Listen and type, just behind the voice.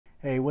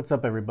Hey, what's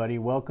up everybody?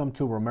 Welcome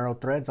to Romero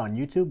Threads on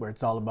YouTube, where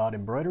it's all about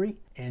embroidery.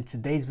 In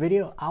today's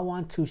video, I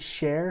want to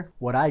share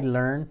what I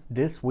learned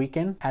this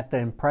weekend at the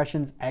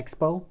Impressions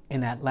Expo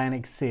in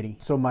Atlantic City.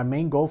 So my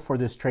main goal for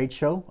this trade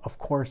show, of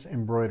course,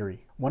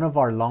 embroidery. One of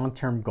our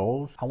long-term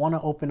goals, I want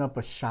to open up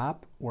a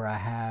shop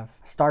where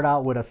start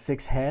out with a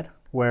 6-head,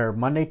 where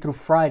Monday through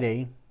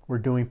Friday, we're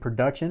doing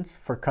productions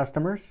for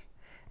customers.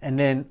 And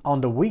then on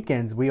the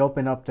weekends, we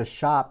open up the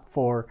shop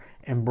for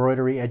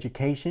embroidery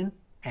education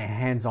and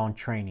hands-on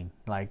training.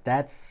 Like,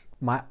 that's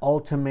my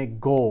ultimate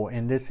goal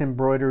in this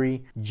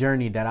embroidery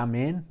journey that I'm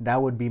in.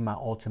 That would be my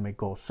ultimate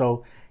goal.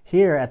 So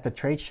here at the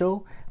trade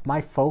show, my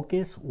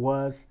focus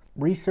was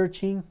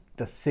researching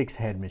the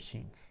 6-head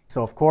machines.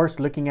 So of course,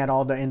 looking at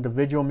all the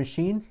individual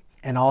machines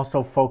and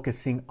also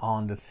focusing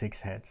on the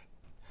 6 heads.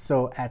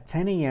 So at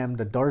 10 a.m.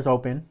 the doors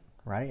open,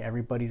 right?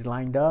 Everybody's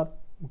lined up,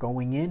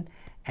 going in.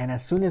 And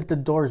as soon as the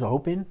doors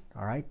open,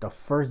 all right, the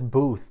first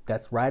booth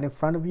that's right in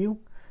front of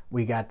you,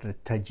 we got the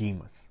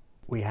Tajimas.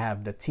 We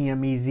have the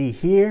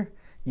TMEZ here.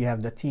 You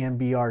have the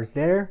TMBRs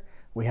there.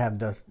 We have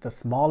the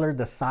smaller,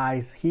 the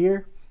size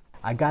here.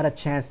 I got a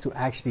chance to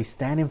actually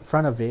stand in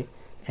front of it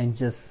and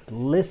just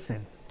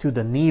listen to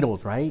the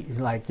needles, right?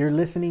 Like, you're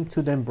listening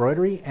to the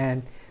embroidery.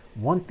 And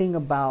one thing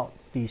about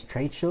these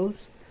trade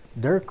shows,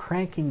 they're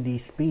cranking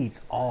these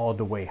speeds all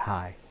the way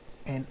high.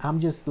 And I'm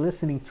just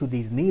listening to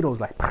these needles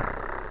like,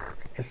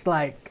 it's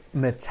like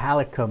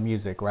Metallica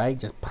music, right?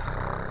 Just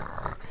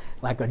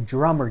like a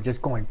drummer just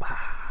going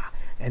bah,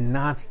 and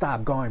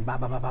non-stop going bah,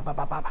 bah, bah, bah, bah,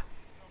 bah, bah.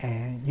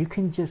 And you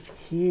can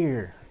just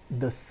hear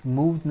the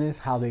smoothness,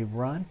 how they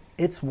run.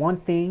 It's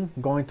one thing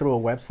going through a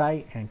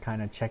website and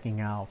kind of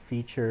checking out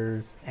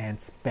features and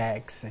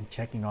specs and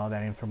checking all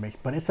that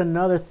information, but it's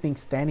another thing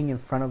standing in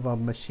front of a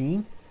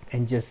machine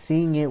and just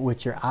seeing it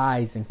with your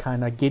eyes and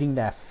kind of getting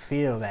that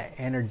feel, that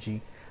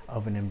energy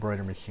of an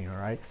embroidery machine. All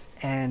right,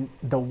 and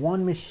the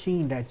one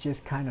machine that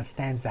just kind of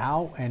stands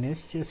out, and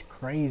it's just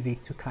crazy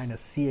to kind of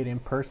see it in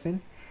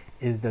person,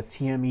 is the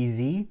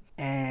TMEZ.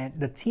 And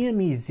the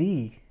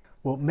TMEZ,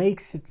 what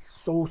makes it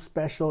so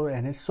special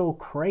and it's so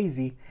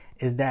crazy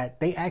is that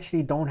they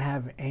actually don't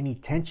have any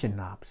tension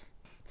knobs.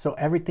 So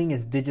everything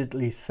is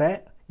digitally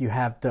set. You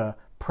have the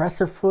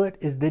presser foot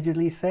is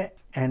digitally set,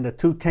 and the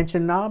 2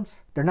 tension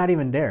knobs, they're not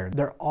even there.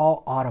 They're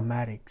all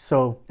automatic.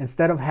 So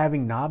instead of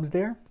having knobs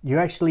there, you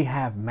actually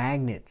have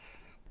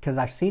magnets, because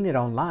I've seen it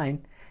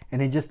online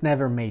and it just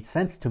never made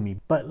sense to me.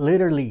 But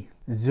literally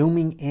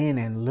zooming in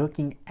and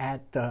looking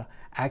at the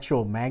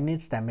actual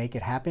magnets that make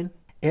it happen,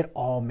 it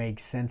all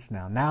makes sense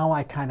now. Now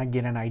I kind of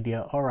get an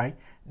idea. All right,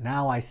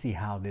 now I see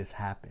how this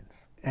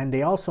happens. And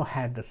they also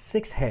had the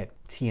 6-head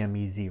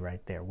TMEZ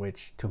right there,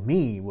 which to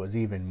me was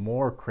even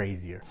more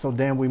crazier. So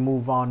then we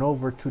move on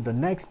over to the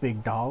next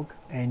big dog,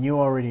 and you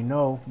already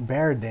know,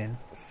 Beckert,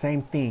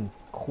 same thing,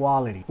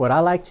 quality. What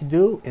I like to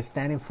do is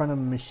stand in front of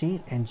a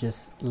machine and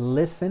just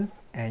listen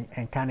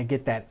and kind of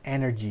get that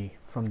energy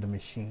from the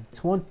machine.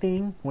 It's one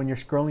thing when you're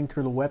scrolling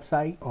through the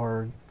website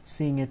or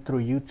seeing it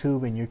through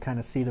YouTube and you kind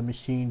of see the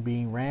machine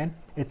being ran.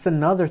 It's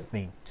another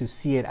thing to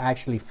see it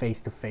actually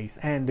face to face.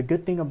 And the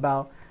good thing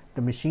about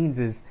the machines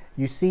is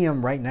you see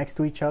them right next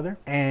to each other,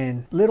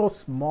 and little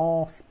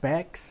small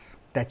specs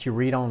that you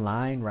read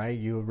online, right?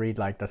 You read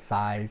like the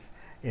size,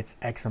 it's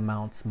X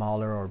amount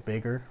smaller or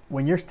bigger.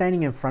 When you're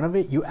standing in front of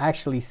it, you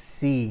actually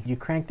see, you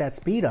crank that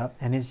speed up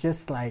and it's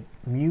just like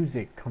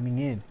music coming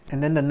in.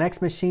 And then the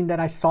next machine that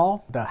I saw,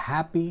 the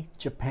Happy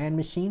Japan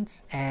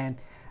machines, and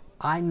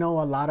I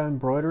know a lot of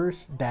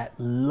embroiderers that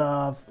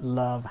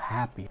love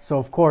Happy. So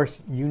of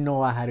course, you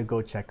know I had to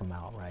go check them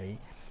out, right?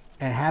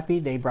 And Happy,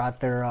 they brought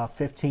their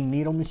 15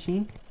 needle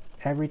machine.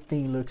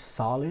 Everything looks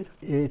solid.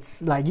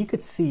 It's like you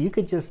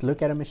could just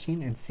look at a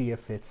machine and see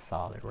if it's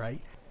solid, right?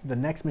 The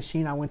next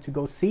machine I went to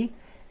go see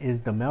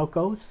is the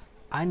Melcos.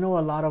 I know a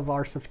lot of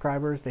our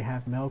subscribers, they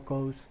have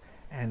Melcos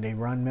and they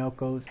run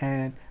Melcos,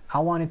 and I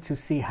wanted to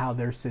see how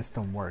their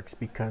system works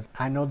because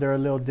I know they're a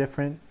little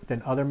different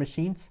than other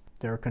machines.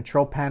 Their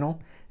control panel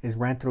is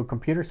ran through a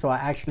computer, so I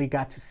actually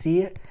got to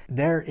see it.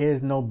 There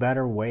is no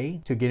better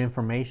way to get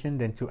information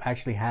than to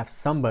actually have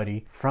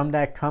somebody from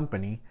that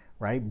company,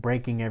 right,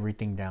 breaking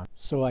everything down.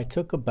 So I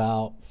took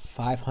about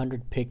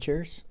 500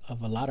 pictures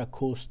of a lot of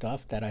cool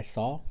stuff that I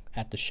saw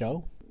at the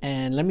show.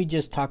 And let me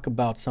just talk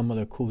about some of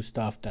the cool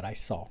stuff that I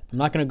saw. I'm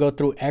not going to go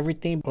through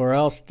everything, or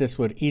else this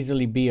would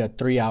easily be a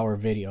 3-hour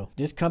video.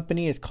 This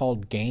company is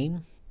called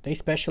Gingher. They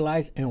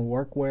specialize in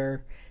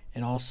workwear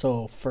and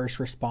also first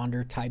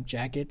responder type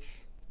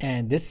jackets.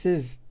 And this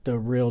is the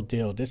real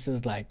deal. This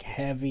is like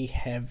heavy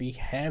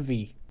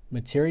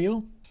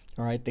material.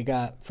 All right, they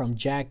got from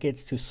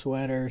jackets to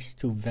sweaters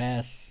to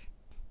vests.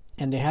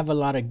 And they have a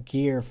lot of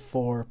gear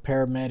for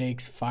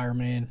paramedics,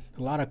 firemen,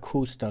 a lot of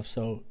cool stuff.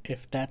 So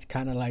if that's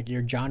kind of like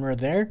your genre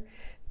there,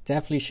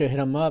 definitely should hit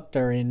them up.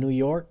 They're in New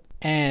York.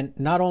 And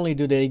not only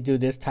do they do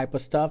this type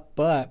of stuff,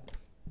 but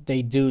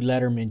they do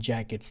Letterman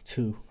jackets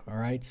too. All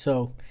right,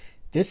 so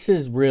this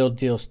is real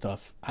deal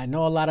stuff. I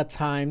know a lot of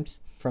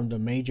times from the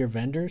major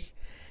vendors,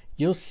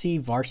 you'll see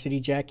varsity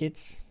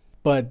jackets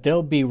but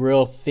they'll be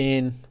real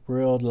thin,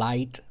 real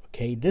light.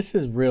 Okay, this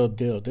is real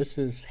deal. This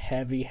is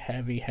heavy,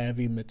 heavy,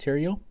 heavy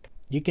material.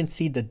 You can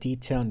see the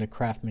detail and the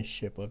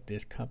craftsmanship of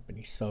this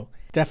company. So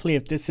definitely,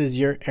 if this is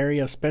your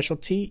area of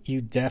specialty,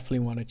 you definitely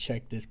want to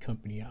check this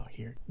company out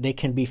here. They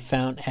can be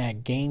found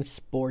at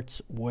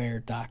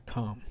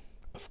gamesportswear.com.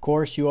 Of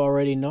course, you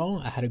already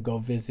know I had to go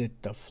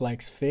visit the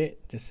Flex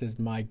Fit. This is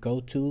my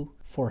go-to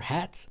for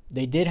hats.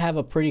 They did have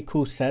a pretty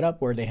cool setup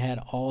where they had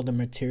all the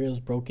materials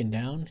broken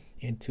down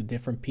into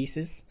different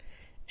pieces.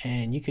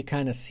 And you could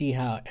kind of see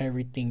how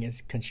everything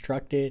is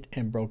constructed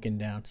and broken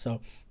down.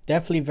 So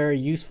definitely very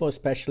useful,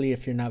 especially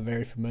if you're not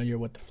very familiar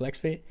with the Flex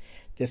Fit.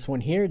 This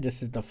one here,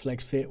 this is the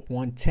Flex Fit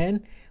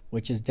 110,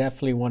 which is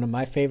definitely one of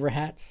my favorite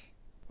hats.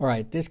 All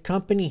right, this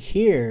company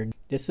here,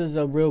 this is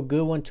a real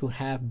good one to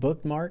have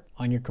bookmarked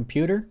on your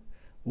computer,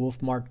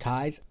 Wolfmark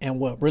ties. And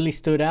what really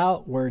stood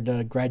out were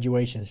the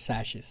graduation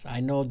sashes. I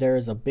know there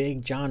is a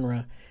big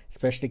genre,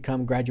 especially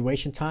come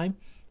graduation time,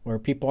 where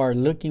people are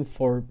looking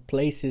for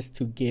places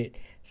to get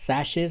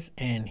sashes,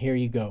 and here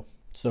you go.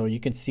 So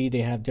you can see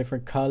they have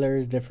different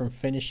colors, different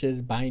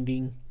finishes,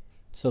 binding.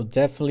 So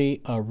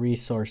definitely a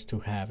resource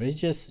to have.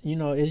 It's just, you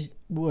know,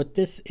 what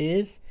this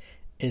is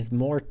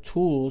more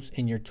tools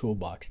in your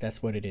toolbox.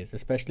 That's what it is,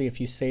 especially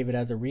if you save it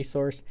as a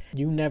resource.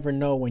 You never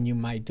know when you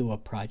might do a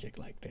project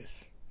like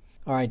this.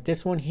 All right,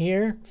 this one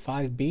here,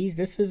 5Bs,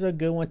 this is a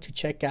good one to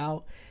check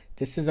out.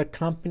 This is a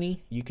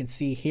company, you can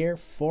see here,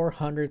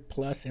 400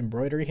 plus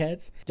embroidery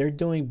heads. They're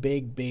doing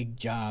big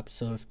jobs.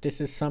 So if this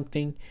is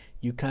something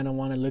you kind of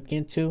want to look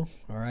into,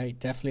 all right,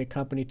 definitely a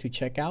company to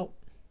check out.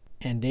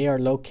 And they are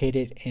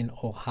located in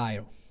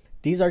Ohio.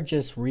 These are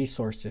just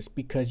resources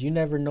because you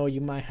never know, you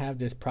might have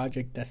this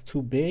project that's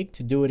too big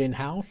to do it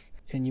in-house,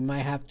 and you might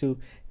have to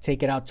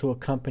take it out to a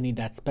company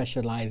that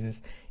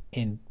specializes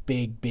in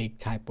big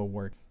type of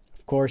work.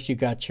 Of course, you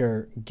got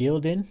your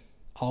Gildan,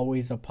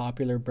 always a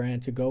popular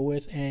brand to go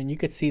with, and you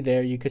could see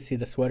there, you could see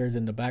the sweaters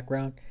in the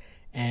background.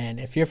 And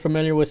if you're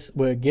familiar with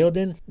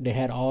Gildan, they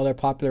had all their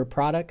popular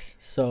products,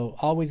 so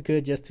always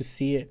good just to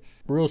see it.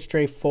 Real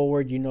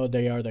straightforward, you know,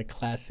 they are the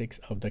classics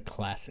of the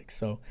classics,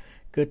 so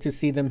good to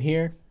see them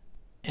here.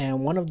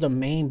 And one of the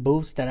main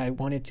booths that I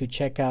wanted to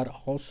check out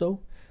also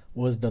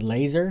was the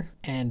laser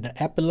and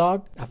the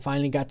epilogue. I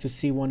finally got to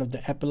see one of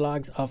the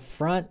epilogues up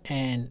front,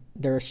 and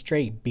they're a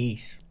straight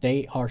beast.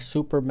 They are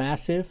super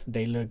massive.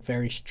 They look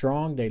very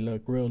strong. They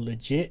look real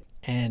legit,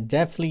 and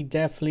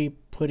definitely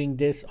putting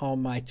this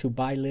on my to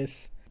buy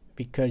list,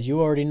 because you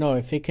already know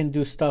if it can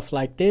do stuff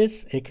like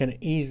this, it can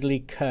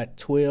easily cut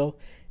twill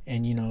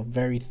and, you know,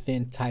 very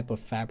thin type of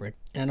fabric.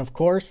 And of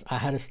course, I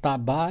had to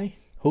stop by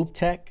Hoop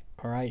Tech.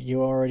 All right,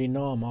 you already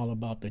know I'm all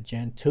about the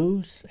Gen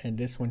 2s, and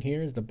this one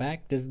here is the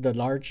back. This is the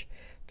large,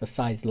 the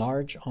size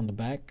large on the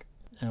back.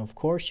 And of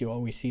course, you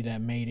always see that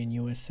made in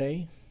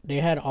USA. They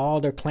had all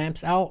their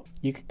clamps out.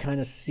 You could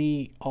kind of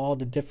see all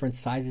the different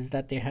sizes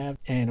that they have.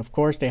 And of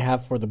course, they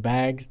have for the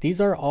bags. These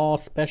are all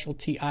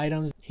specialty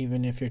items,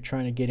 even if you're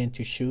trying to get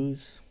into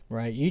shoes,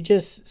 right?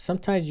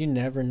 Sometimes you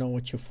never know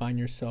what you find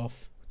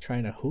yourself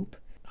trying to hoop.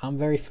 I'm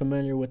very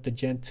familiar with the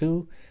Gen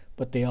 2,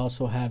 but they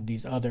also have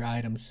these other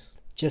items,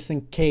 just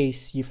in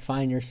case you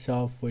find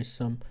yourself with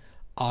some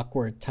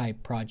awkward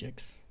type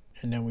projects.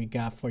 And then we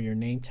got for your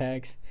name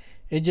tags.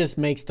 It just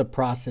makes the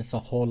process a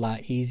whole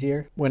lot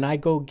easier. When I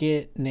go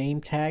get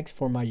name tags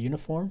for my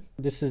uniform,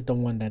 this is the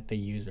one that they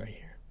use right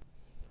here.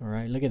 All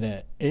right, look at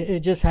that.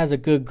 It just has a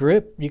good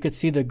grip. You could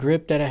see the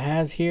grip that it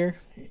has here.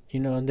 You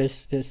know,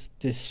 this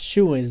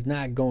shoe is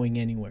not going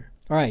anywhere.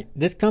 All right,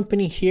 this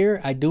company here,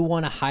 I do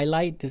want to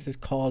highlight. This is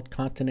called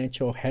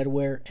Continental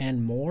Headwear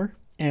and More.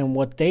 And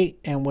what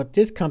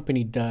this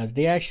company does,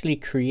 they actually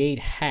create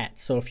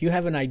hats. So if you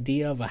have an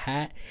idea of a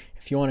hat,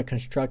 if you want to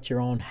construct your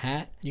own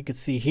hat, you can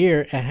see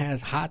here it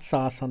has hot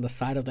sauce on the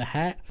side of the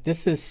hat.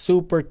 This is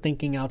super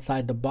thinking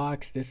outside the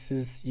box. This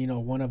is, you know,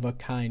 one of a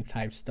kind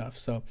type stuff.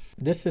 So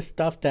this is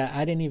stuff that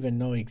I didn't even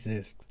know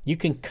exists. You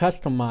can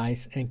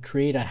customize and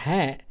create a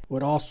hat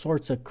with all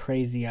sorts of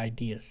crazy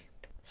ideas.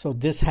 So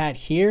this hat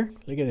here,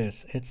 look at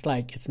this.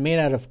 It's made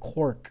out of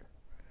cork,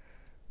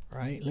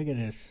 right? Look at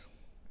this.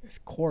 It's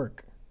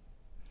cork.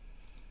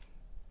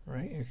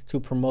 Right, it's to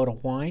promote a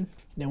wine.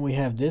 Then we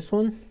have this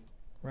one,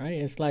 right?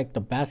 It's like the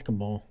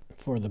basketball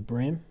for the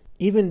brim.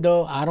 Even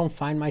though I don't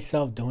find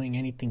myself doing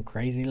anything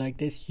crazy like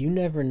this, you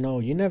never know.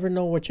 You never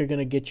know what you're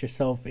gonna get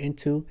yourself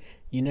into.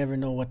 You never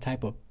know what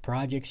type of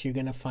projects you're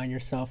gonna find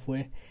yourself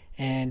with.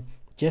 And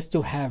just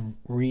to have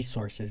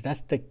resources,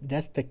 that's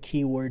the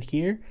key word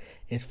here,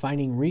 is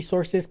finding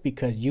resources,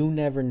 because you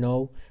never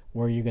know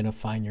where you're gonna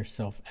find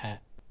yourself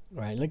at.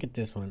 Right, look at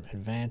this one,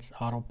 advanced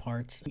auto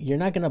parts. You're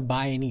not gonna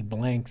buy any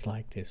blanks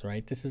like this,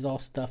 right? This is all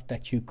stuff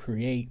that you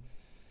create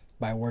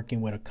by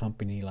working with a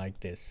company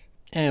like this.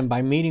 And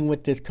by meeting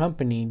with this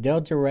company,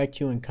 they'll direct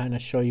you and kind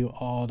of show you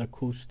all the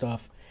cool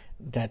stuff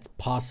that's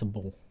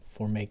possible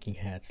for making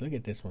hats. Look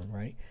at this one,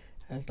 right?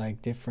 That's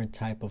like different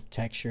type of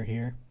texture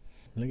here.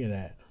 Look at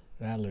that.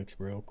 That looks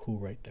real cool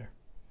right there.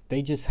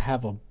 They just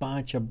have a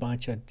bunch of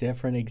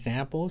different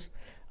examples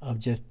of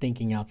just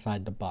thinking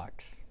outside the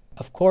box.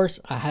 Of course,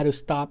 I had to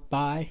stop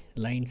by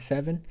lane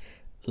 7.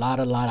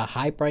 Lot of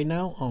hype right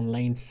now on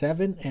lane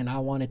 7, and I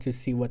wanted to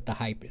see what the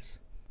hype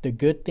is. The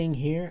good thing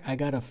here, I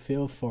got a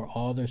feel for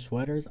all their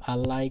sweaters. I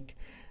like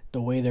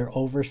the way they're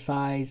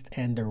oversized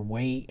and their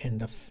weight and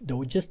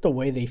just the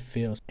way they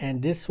feel.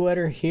 And this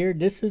sweater here,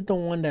 this is the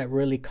one that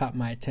really caught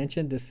my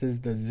attention. This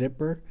is the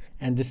zipper,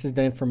 and this is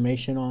the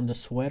information on the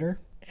sweater.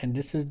 And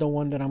this is the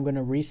one that I'm going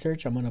to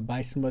research. I'm going to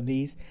buy some of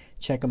these,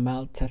 check them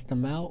out, test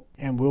them out,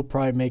 and we'll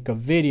probably make a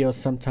video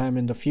sometime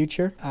in the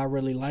future. I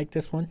really like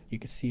this one. You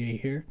can see it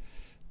here.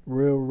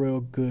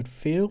 Real good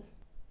feel.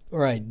 All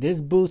right,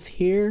 this booth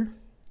here,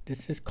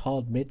 this is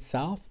called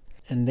Mid-South,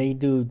 and they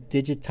do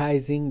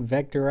digitizing,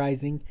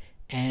 vectorizing,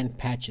 and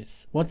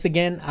patches. Once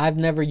again, I've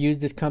never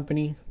used this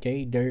company.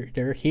 Okay,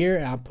 they're here,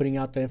 and I'm putting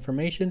out the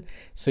information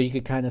so you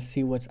can kind of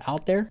see what's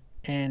out there.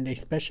 And they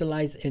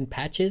specialize in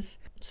patches.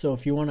 So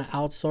if you want to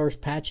outsource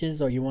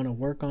patches or you want to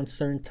work on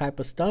certain type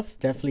of stuff,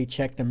 definitely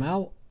check them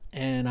out.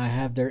 And I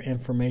have their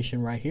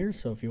information right here,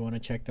 so if you want to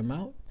check them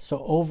out.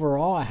 So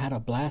overall, I had a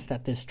blast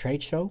at this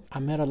trade show. I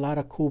met a lot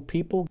of cool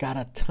people, got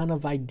a ton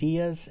of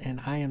ideas,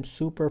 and I am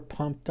super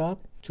pumped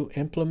up to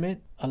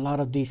implement a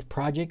lot of these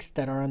projects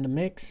that are on the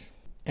mix.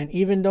 And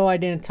even though I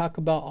didn't talk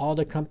about all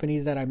the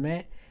companies that I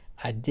met,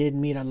 I did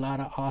meet a lot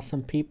of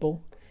awesome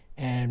people.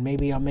 And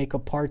maybe I'll make a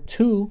part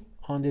 2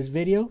 on this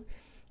video.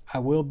 I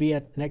will be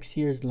at next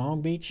year's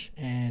Long Beach,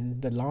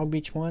 and the Long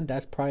Beach one,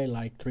 that's probably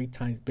like 3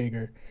 times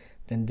bigger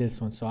than this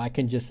one, so I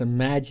can just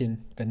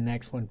imagine the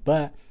next one.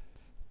 But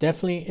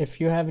definitely, if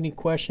you have any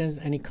questions,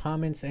 any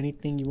comments,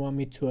 anything you want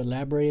me to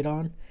elaborate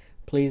on,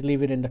 please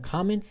leave it in the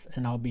comments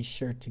and I'll be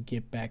sure to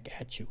get back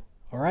at you.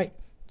 All right,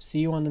 see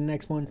you on the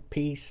next one.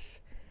 Peace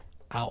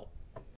out.